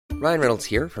Ryan Reynolds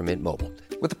here from Mint Mobile.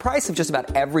 With the price of just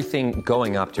about everything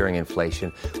going up during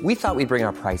inflation, we thought we'd bring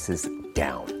our prices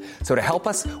down. So to help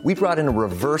us, we brought in a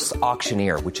reverse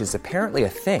auctioneer, which is apparently a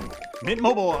thing. Mint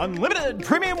Mobile Unlimited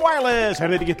Premium Wireless. How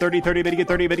to get 30, 30, bit to get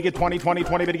 30, bit to get 20, 20,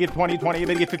 20, bit to get 20, 20,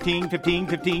 bit to get 15, 15,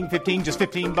 15, 15, just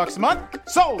 $15 a month?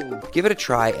 Sold! Give it a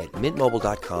try at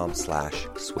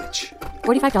mintmobile.com/switch.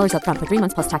 $45 up front for 3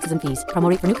 months plus taxes and fees. Promo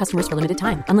rate for new customers for limited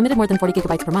time. Unlimited more than 40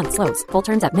 gigabytes per month. Slows full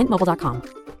terms at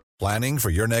mintmobile.com. Planning for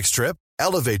your next trip?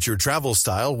 Elevate your travel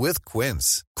style with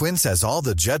Quince. Quince has all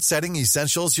the jet-setting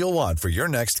essentials you'll want for your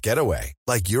next getaway,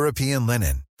 like European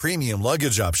linen, premium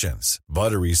luggage options,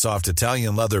 buttery soft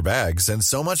Italian leather bags, and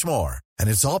so much more. And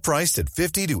it's all priced at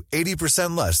 50 to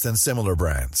 80% less than similar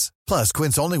brands. Plus,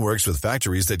 Quince only works with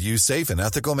factories that use safe and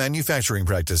ethical manufacturing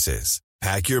practices.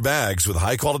 Pack your bags with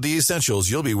high-quality essentials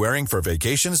you'll be wearing for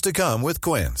vacations to come with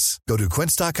Quince. Go to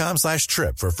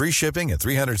quince.com/trip for free shipping and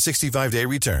 365-day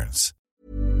returns.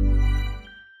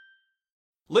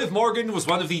 Liv Morgan was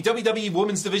one of the WWE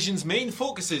Women's Division's main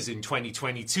focuses in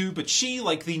 2022, but she,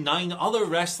 like the 9 other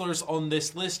wrestlers on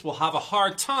this list, will have a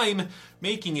hard time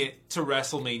making it to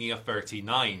WrestleMania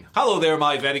 39. Hello there,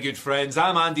 my very good friends.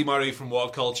 I'm Andy Murray from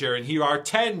What Culture, and here are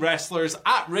 10 wrestlers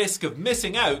at risk of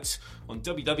missing out on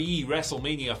WWE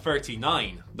WrestleMania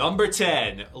 39. Number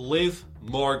 10, Liv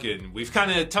Morgan. We've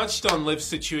kind of touched on Liv's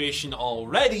situation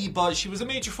already, but she was a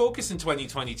major focus in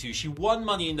 2022. She won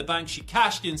Money in the Bank, she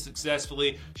cashed in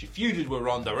successfully, she feuded with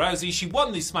Ronda Rousey, she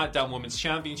won the SmackDown Women's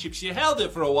Championship, she held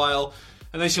it for a while,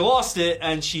 and then she lost it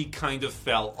and she kind of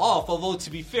fell off. Although, to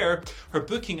be fair, her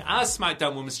booking as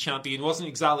SmackDown Women's Champion wasn't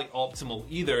exactly optimal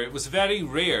either. It was very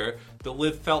rare that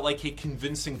Liv felt like a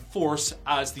convincing force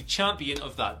as the champion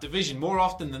of that division. More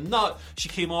often than not, she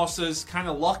came off as kind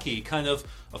of lucky, kind of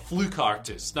a fluke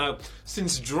artist. Now,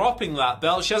 since dropping that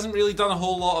belt, she hasn't really done a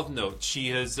whole lot of note. She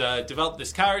has developed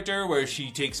this character where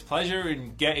she takes pleasure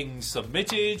in getting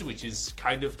submitted, which is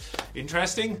kind of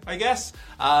interesting, I guess.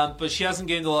 But she hasn't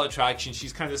gained a lot of traction.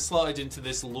 She's kind of slotted into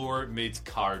this lower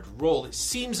mid-card role. It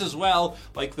seems as well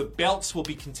like the belts will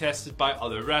be contested by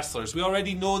other wrestlers. We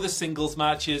already know the singles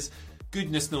matches.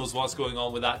 Goodness knows what's going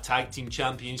on with that tag team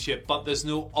championship, but there's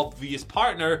no obvious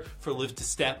partner for Liv to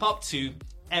step up to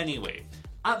anyway.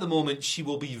 At the moment, she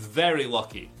will be very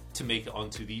lucky to make it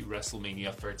onto the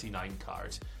WrestleMania 39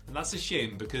 card. And that's a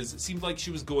shame because it seemed like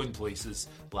she was going places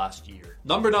last year.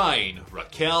 Number 9,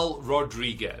 Raquel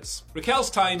Rodriguez.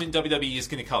 Raquel's time in WWE is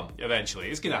going to come eventually.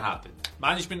 It's going to happen.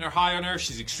 Management are high on her.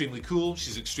 She's extremely cool.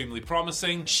 She's extremely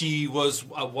promising. She was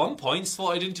at one point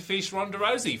slotted in to face Ronda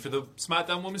Rousey for the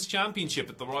SmackDown Women's Championship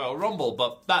at the Royal Rumble,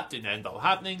 but that didn't end up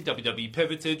happening. WWE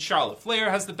pivoted. Charlotte Flair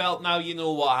has the belt now. You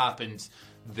know what happened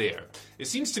there. It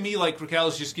seems to me like Raquel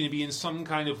is just going to be in some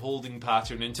kind of holding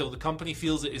pattern until the company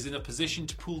feels it is in a position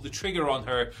to pull the trigger on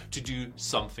her to do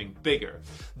something bigger.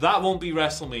 That won't be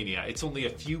WrestleMania. It's only a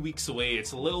few weeks away.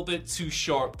 It's a little bit too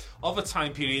short of a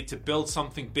time period to build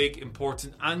something big,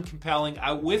 important, and compelling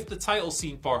out with the title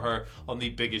scene for her on the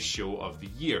biggest show of the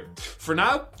year. For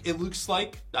now, it looks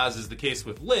like, as is the case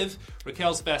with Liv,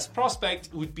 Raquel's best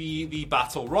prospect would be the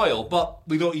Battle Royal, but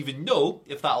we don't even know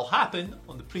if that'll happen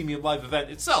on the premium live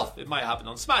event itself. It might happen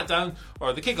on SmackDown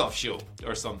or the kickoff show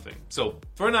or something. So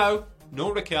for now, no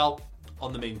Raquel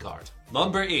on the main card.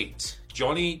 Number 8,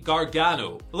 Johnny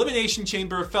Gargano. Elimination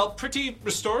Chamber felt pretty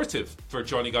restorative for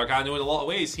Johnny Gargano in a lot of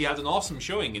ways. He had an awesome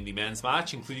showing in the men's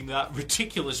match, including that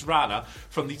ridiculous Rana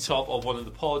from the top of one of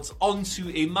the pods onto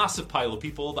a massive pile of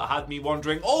people that had me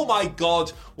wondering, oh my god,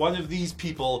 one of these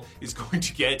people is going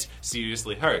to get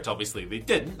seriously hurt. Obviously they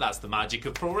didn't. That's the magic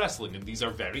of pro wrestling, and these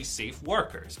are very safe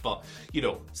workers. But, you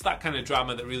know, it's that kind of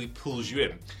drama that really pulls you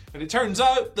in. And it turns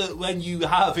out that when you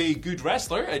have a good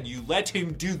wrestler and you let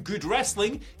him do good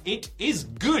wrestling, it is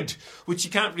good, which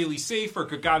you can't really say for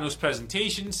Gargano's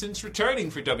presentation since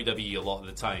returning for WWE a lot of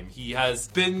the time. He has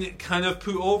been kind of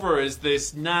put over as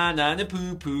this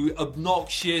na-na-na-poo-poo,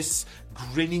 obnoxious,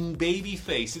 grinning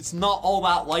babyface. It's not all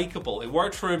that likable. It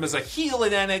worked for him as a heel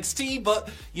in NXT, but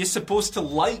you're supposed to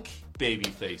like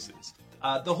babyfaces.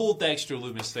 The whole Dexter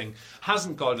Lumis thing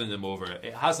hasn't gotten him over.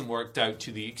 It hasn't worked out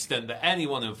to the extent that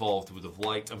anyone involved would have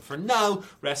liked. And for now,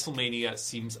 WrestleMania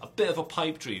seems a bit of a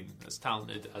pipe dream, as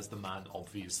talented as the man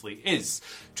obviously is.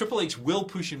 Triple H will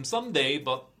push him someday,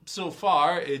 but so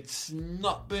far, it's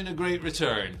not been a great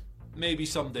return. Maybe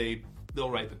someday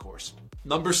they'll right the course.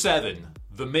 Number 7.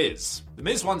 The Miz. The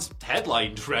Miz once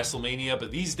headlined WrestleMania,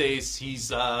 but these days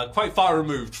he's quite far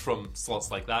removed from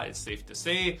slots like that, it's safe to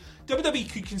say.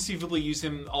 WWE could conceivably use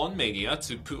him on Mania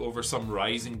to put over some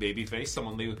rising babyface,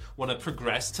 someone they want to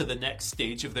progress to the next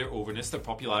stage of their overness, their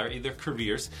popularity, their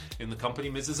careers in the company.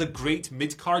 Miz is a great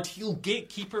mid-card heel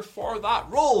gatekeeper for that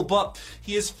role, but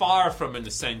he is far from an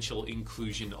essential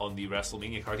inclusion on the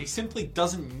WrestleMania card. He simply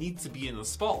doesn't need to be in the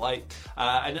spotlight,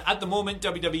 and at the moment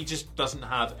WWE just doesn't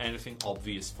have anything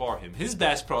obvious for him. His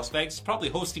best prospect is probably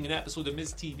hosting an episode of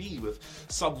Miz TV with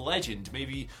some legend,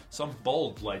 maybe some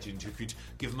bald legend who could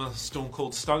give him a Stone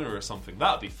Cold Stunner or something.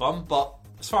 That'd be fun. But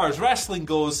as far as wrestling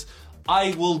goes,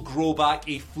 I will grow back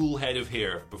a full head of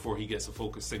hair before he gets a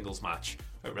Focus singles match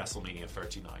at WrestleMania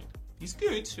 39. He's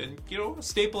good and, a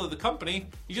staple of the company.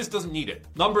 He just doesn't need it.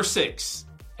 Number 6.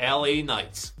 LA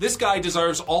Knight. This guy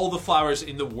deserves all the flowers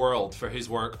in the world for his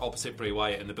work opposite Bray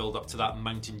Wyatt in the build-up to that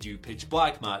Mountain Dew Pitch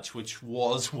Black match, which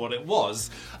was what it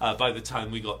was by the time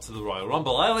we got to the Royal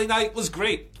Rumble. LA Knight was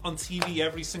great on TV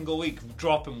every single week,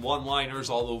 dropping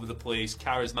one-liners all over the place,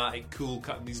 charismatic, cool,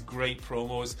 cutting these great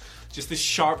promos, just this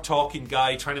sharp-talking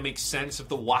guy trying to make sense of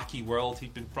the wacky world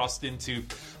he'd been thrust into.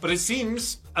 But it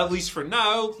seems, at least for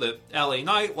now, that LA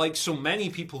Knight, like so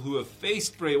many people who have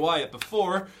faced Bray Wyatt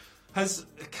before, has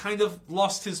kind of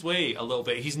lost his way a little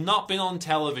bit. He's not been on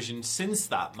television since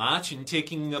that match, and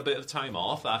taking a bit of time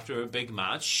off after a big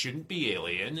match shouldn't be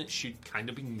alien. It should kind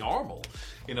of be normal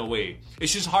in a way.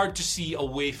 It's just hard to see a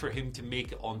way for him to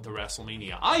make it onto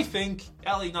WrestleMania. I think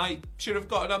LA Knight should have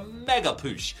gotten a mega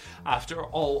push after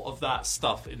all of that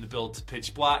stuff in the build to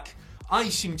Pitch Black. I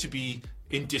seem to be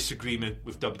in disagreement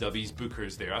with WWE's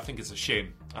bookers there. I think it's a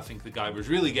shame. I think the guy was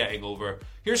really getting over.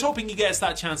 Here's hoping he gets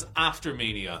that chance after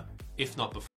Mania, if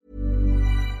not before.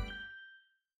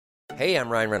 Hey, I'm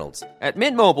Ryan Reynolds. At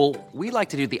Mint Mobile, we like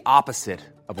to do the opposite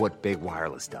of what Big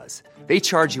Wireless does. They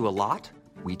charge you a lot,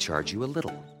 we charge you a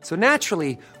little. So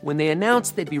naturally, when they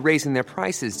announced they'd be raising their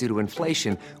prices due to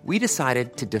inflation, we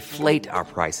decided to deflate our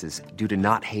prices due to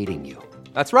not hating you.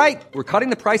 That's right. We're cutting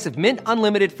the price of Mint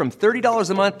Unlimited from $30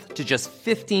 a month to just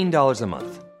 $15 a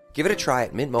month. Give it a try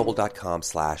at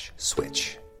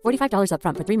mintmobile.com/switch. $45 up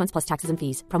front for 3 months plus taxes and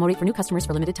fees. Promo rate for new customers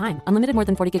for limited time. Unlimited more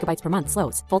than 40 gigabytes per month.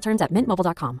 Slows full terms at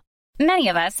mintmobile.com. Many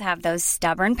of us have those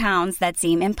stubborn pounds that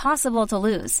seem impossible to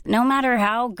lose, no matter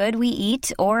how good we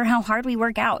eat or how hard we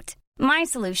work out. My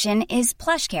solution is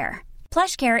PlushCare.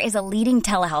 PlushCare is a leading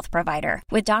telehealth provider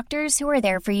with doctors who are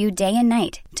there for you day and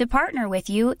night to partner with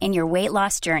you in your weight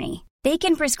loss journey. They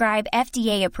can prescribe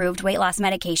FDA-approved weight loss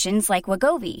medications like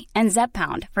Wegovy and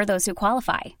Zepbound for those who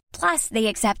qualify. Plus, they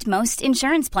accept most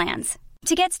insurance plans.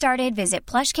 To get started, visit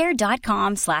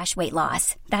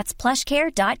plushcare.com/weightloss. That's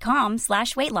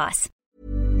plushcare.com/weightloss.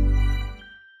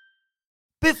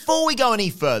 Before we go any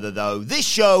further, though, this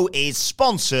show is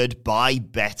sponsored by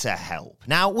BetterHelp.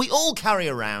 Now, we all carry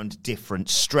around different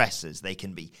stressors. They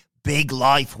can be big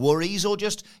life worries or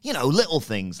just, little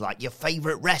things like your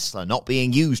favorite wrestler not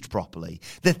being used properly.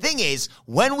 The thing is,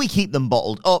 when we keep them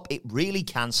bottled up, it really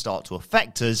can start to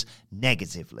affect us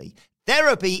negatively.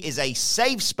 Therapy is a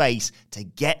safe space to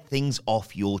get things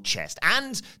off your chest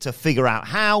and to figure out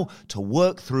how to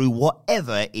work through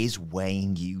whatever is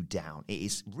weighing you down. It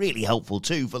is really helpful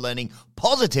too for learning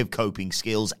positive coping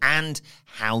skills and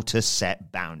how to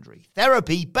set boundaries.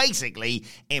 Therapy basically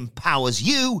empowers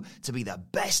you to be the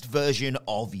best version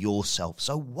of yourself.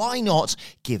 So why not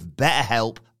give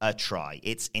BetterHelp a try?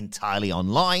 It's entirely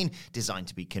online, designed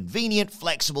to be convenient,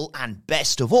 flexible, and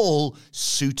best of all,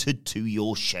 suited to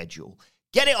your schedule.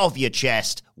 Get it off your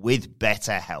chest with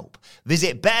BetterHelp.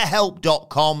 Visit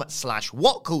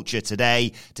betterhelp.com/whatculture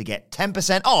today to get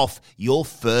 10% off your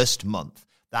first month.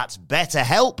 That's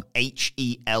BetterHelp,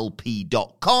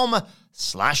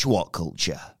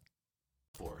 HELP.com/whatculture.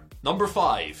 Number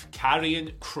 5,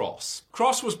 Karrion Kross.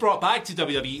 Kross was brought back to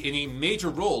WWE in a major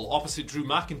role opposite Drew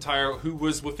McIntyre, who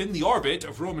was within the orbit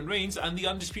of Roman Reigns and the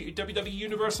undisputed WWE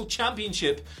Universal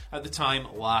Championship at the time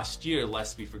last year,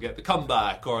 lest we forget the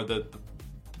comeback or the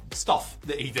stuff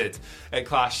that he did at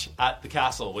Clash at the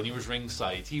Castle when he was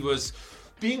ringside. He was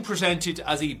being presented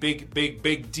as a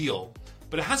big deal,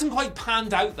 but it hasn't quite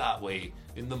panned out that way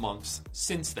in the months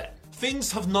since then.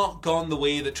 Things have not gone the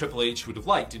way that Triple H would have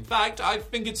liked. In fact, I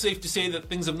think it's safe to say that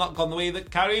things have not gone the way that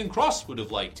Karrion Kross would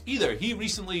have liked either. He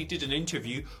recently did an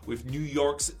interview with New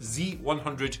York's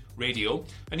Z100 Radio,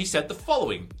 and he said the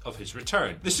following of his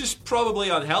return. This is probably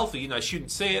unhealthy, and I shouldn't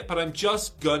say it, but I'm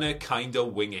just gonna kinda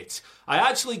wing it. I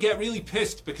actually get really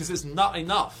pissed because it's not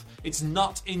enough. It's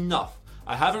not enough.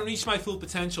 I haven't reached my full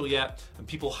potential yet, and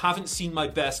people haven't seen my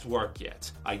best work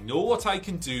yet. I know what I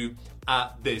can do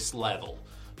at this level.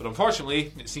 But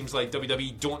unfortunately, it seems like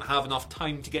WWE don't have enough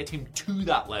time to get him to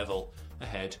that level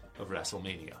ahead of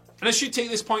WrestleMania. And I should take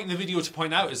this point in the video to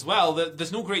point out as well that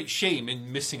there's no great shame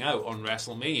in missing out on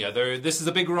WrestleMania. This is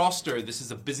a big roster, this is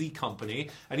a busy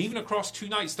company, and even across 2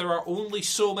 nights there are only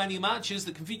so many matches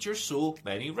that can feature so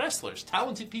many wrestlers.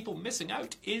 Talented people missing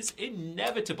out is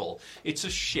inevitable. It's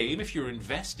a shame if you're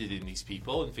invested in these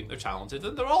people and think they're talented,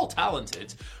 and they're all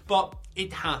talented, but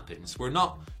it happens. We're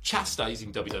not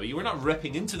chastising WWE, we're not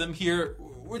ripping into them here,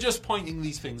 we're just pointing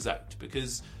these things out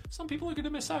because some people are going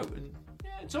to miss out, and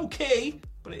it's okay,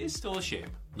 but it is still a shame.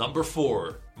 Number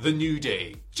 4, The New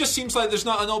Day. Just seems like there's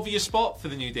not an obvious spot for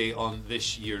The New Day on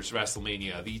this year's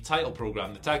WrestleMania. The title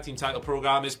program, the tag team title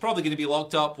program, is probably going to be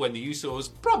locked up when the Usos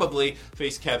probably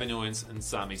face Kevin Owens and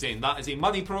Sami Zayn. That is a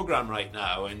money program right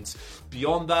now, and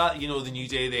beyond that, The New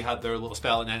Day, they had their little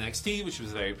spell in NXT, which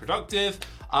was very productive.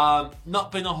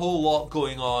 Not been a whole lot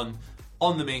going on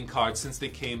the main card since they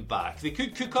came back. They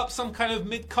could cook up some kind of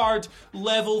mid-card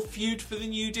level feud for the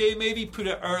New Day, maybe put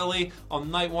it early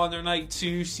on night 1 or night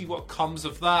 2, see what comes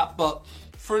of that, but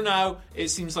for now, it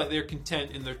seems like they're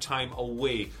content in their time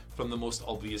away from the most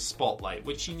obvious spotlight,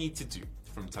 which you need to do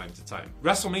from time to time.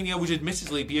 WrestleMania would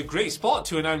admittedly be a great spot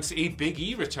to announce a Big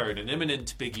E return, an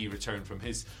imminent Big E return from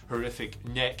his horrific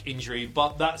neck injury,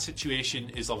 but that situation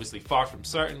is obviously far from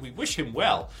certain. We wish him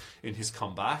well in his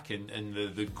comeback and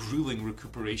the grueling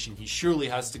recuperation he surely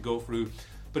has to go through,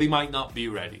 but he might not be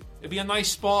ready. It'd be a nice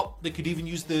spot. They could even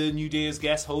use the New Day as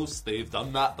guest hosts. They've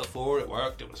done that before. It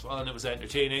worked. It was fun. It was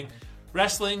entertaining.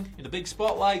 Wrestling in a big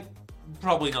spotlight?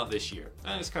 Probably not this year.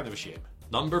 And it's kind of a shame.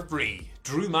 Number 3,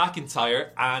 Drew McIntyre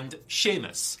and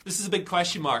Sheamus. This is a big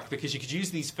question mark because you could use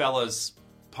these fellas,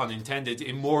 pun intended,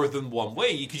 in more than one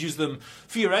way. You could use them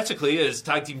theoretically as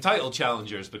tag team title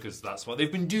challengers because that's what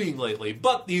they've been doing lately.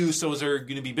 But the Usos are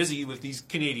going to be busy with these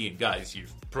Canadian guys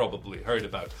you've probably heard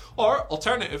about. Or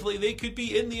alternatively, they could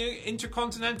be in the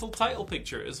Intercontinental title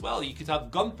picture as well. You could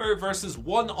have Gunther versus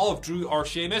one of Drew or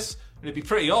Sheamus, and it'd be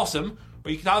pretty awesome.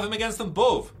 Or you could have him against them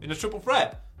both in a triple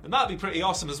threat. And that'd be pretty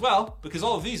awesome as well, because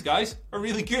all of these guys are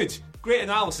really good. Great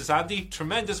analysis, Andy.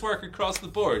 Tremendous work across the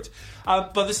board.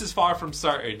 But this is far from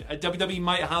certain. WWE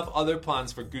might have other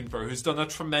plans for Gunther, who's done a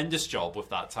tremendous job with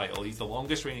that title. He's the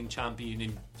longest reigning champion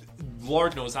in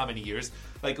Lord knows how many years,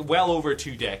 like well over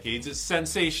 2 decades. It's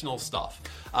sensational stuff.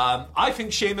 I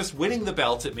think Sheamus winning the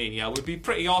belt at Mania would be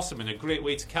pretty awesome and a great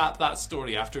way to cap that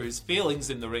story after his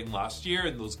failings in the ring last year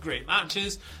and those great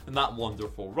matches and that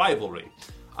wonderful rivalry.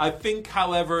 I think,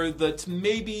 however, that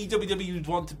maybe WWE would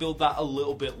want to build that a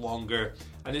little bit longer,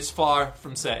 and it's far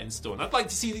from set in stone. I'd like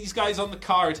to see these guys on the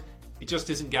card, it just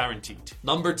isn't guaranteed.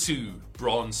 Number 2,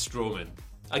 Braun Strowman.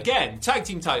 Again, tag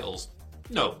team titles.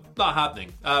 No, not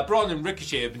happening. Braun and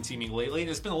Ricochet have been teaming lately, and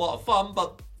it's been a lot of fun,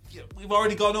 but we've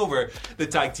already gone over the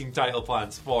tag team title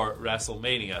plans for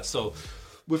WrestleMania, so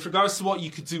with regards to what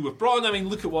you could do with Braun, I mean,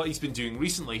 look at what he's been doing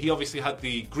recently. He obviously had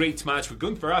the great match with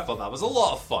Gunther. I thought that was a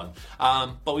lot of fun.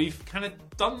 But we've kind of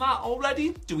done that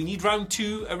already. Do we need round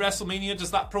 2 at WrestleMania?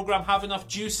 Does that program have enough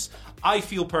juice? I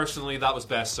feel personally that was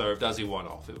best served as a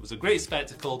one-off. It was a great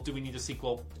spectacle. Do we need a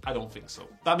sequel? I don't think so.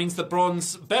 That means that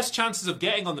Braun's best chances of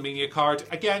getting on the Mania card,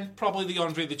 again, probably the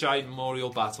Andre the Giant Memorial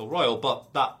Battle Royal,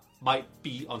 but that might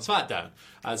be on SmackDown,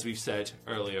 as we've said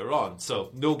earlier on.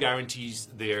 So no guarantees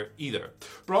there either.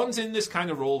 Braun's in this kind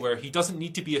of role where he doesn't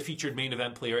need to be a featured main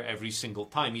event player every single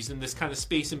time. He's in this kind of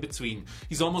space in between.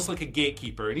 He's almost like a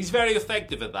gatekeeper, and he's very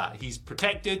effective at that. He's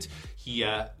protected. He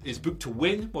is booked to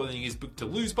win more than he is booked to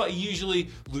lose, but he usually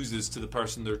loses to the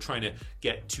person they're trying to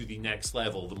get to the next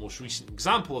level. The most recent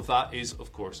example of that is,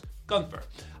 of course, Gunther.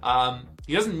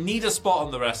 He doesn't need a spot on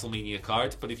the WrestleMania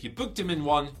card, but if you booked him in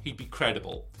one, he'd be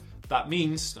credible. That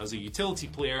means, as a utility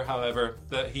player, however,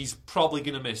 that he's probably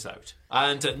going to miss out.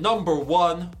 And at number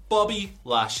 1, Bobby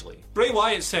Lashley. Bray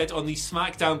Wyatt said on the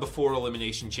SmackDown Before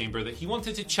Elimination Chamber that he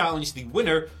wanted to challenge the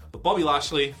winner of Bobby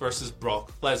Lashley versus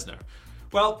Brock Lesnar.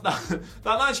 Well, that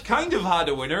match kind of had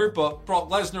a winner, but Brock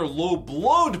Lesnar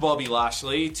low-blowed Bobby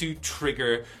Lashley to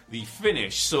trigger the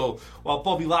finish. So, while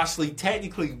Bobby Lashley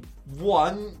technically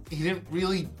won, he didn't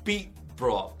really beat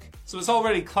Brock. So it's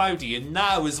already cloudy, and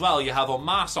now as well you have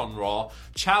Omos on Raw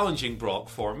challenging Brock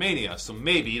for Mania. So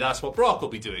maybe that's what Brock will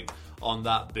be doing on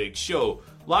that big show.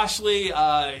 Lashley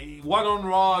won on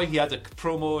Raw, he had a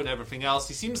promo and everything else.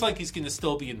 He seems like he's going to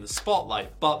still be in the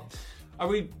spotlight, but are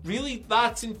we really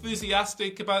that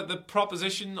enthusiastic about the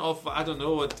proposition of, I don't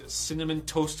know, a Cinnamon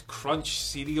Toast Crunch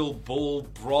cereal bowl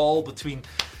brawl between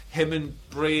him and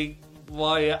Bray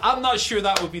Wyatt? I'm not sure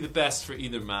that would be the best for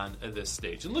either man at this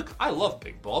stage. And look, I love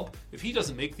Big Bob. If he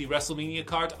doesn't make the WrestleMania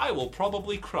card, I will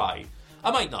probably cry. I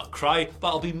might not cry, but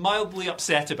I'll be mildly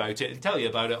upset about it and tell you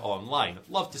about it online. I'd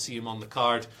love to see him on the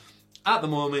card. At the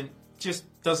moment, just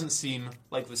doesn't seem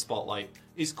like the spotlight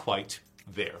is quite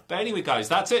there. But anyway, guys,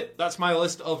 that's it. That's my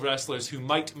list of wrestlers who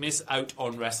might miss out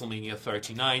on WrestleMania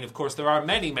 39. Of course, there are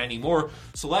many, many more,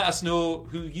 so let us know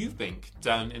who you think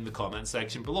down in the comment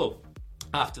section below.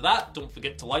 After that, don't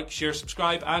forget to like, share,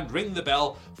 subscribe, and ring the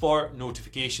bell for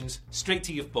notifications straight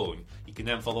to your phone. You can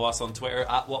then follow us on Twitter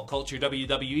at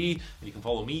WhatCultureWWE, and you can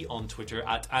follow me on Twitter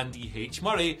at Andy H.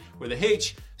 Murray, where the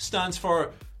H stands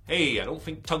for, hey, I don't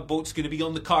think Tugboat's going to be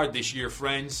on the card this year,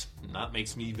 friends. And that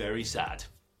makes me very sad.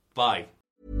 Bye.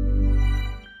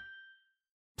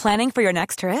 Planning for your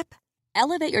next trip?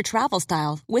 Elevate your travel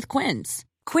style with Quince.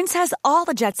 Quince has all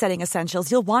the jet-setting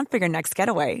essentials you'll want for your next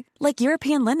getaway, like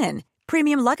European linen,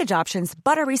 premium luggage options,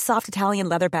 buttery soft Italian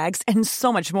leather bags, and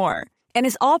so much more. And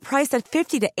is all priced at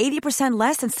 50 to 80%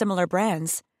 less than similar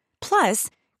brands. Plus,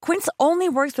 Quince only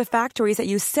works with factories that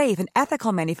use safe and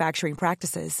ethical manufacturing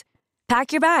practices.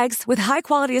 Pack your bags with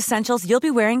high-quality essentials you'll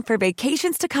be wearing for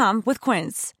vacations to come with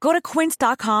Quince. Go to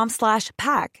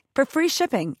quince.com/pack for free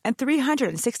shipping and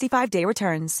 365-day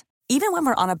returns. Even when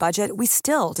we're on a budget, we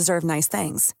still deserve nice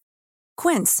things.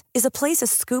 Quince is a place to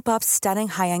scoop up stunning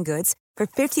high-end goods for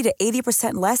 50 to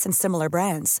 80% less than similar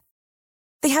brands.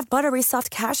 They have buttery soft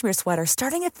cashmere sweaters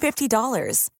starting at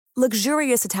 $50,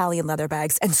 luxurious Italian leather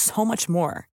bags, and so much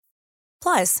more.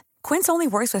 Plus, Quince only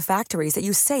works with factories that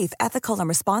use safe, ethical, and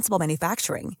responsible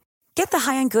manufacturing. Get the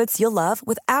high-end goods you'll love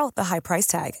without the high price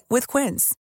tag with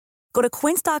Quince. Go to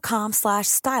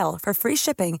quince.com/style for free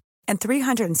shipping and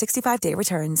 365-day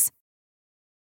returns.